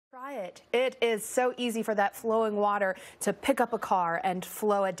Try it. It is so easy for that flowing water to pick up a car and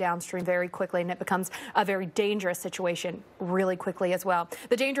flow it downstream very quickly, and it becomes a very dangerous situation really quickly as well.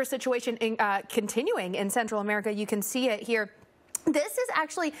 The dangerous situation continuing in Central America, you can see it here. This is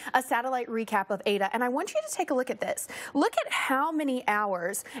actually a satellite recap of Eta, and I want you to take a look at this. Look at how many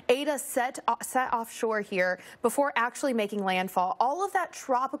hours Eta set offshore here before actually making landfall. All of that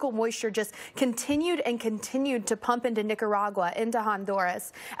tropical moisture just continued and continued to pump into Nicaragua, into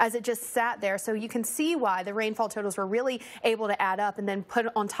Honduras, as it just sat there. So you can see why the rainfall totals were really able to add up, and then put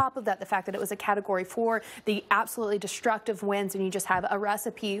on top of that the fact that it was a Category 4, the absolutely destructive winds, and you just have a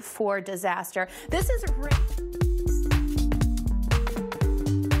recipe for disaster. This is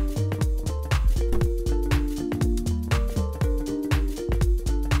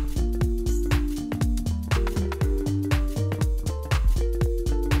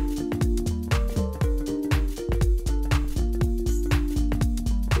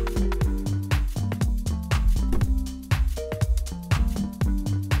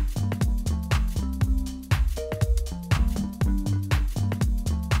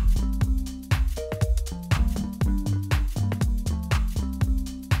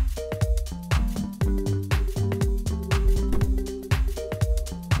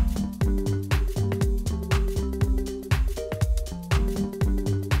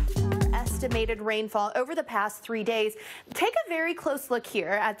estimated rainfall over the past 3 days. Take a very close look here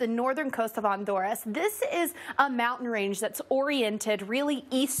at the northern coast of Honduras. This is a mountain range that's oriented really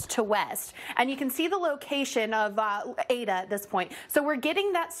east to west, and you can see the location of Eta at this point. So we're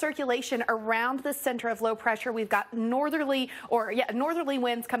getting that circulation around the center of low pressure. We've got northerly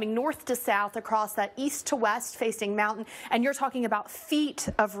winds coming north to south across that east to west facing mountain, and you're talking about feet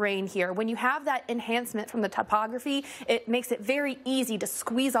of rain here. When you have that enhancement from the topography, it makes it very easy to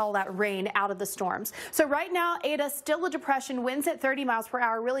squeeze all that rain out of the storms. So right now, Eta still a depression, winds at 30 miles per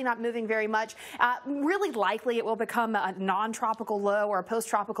hour, really not moving very much. Really likely it will become a non-tropical low or a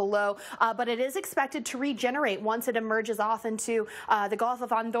post-tropical low, but it is expected to regenerate once it emerges off into the Gulf of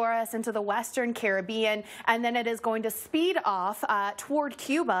Honduras, into the Western Caribbean, and then it is going to speed off toward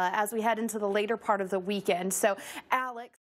Cuba as we head into the later part of the weekend. So, Alex.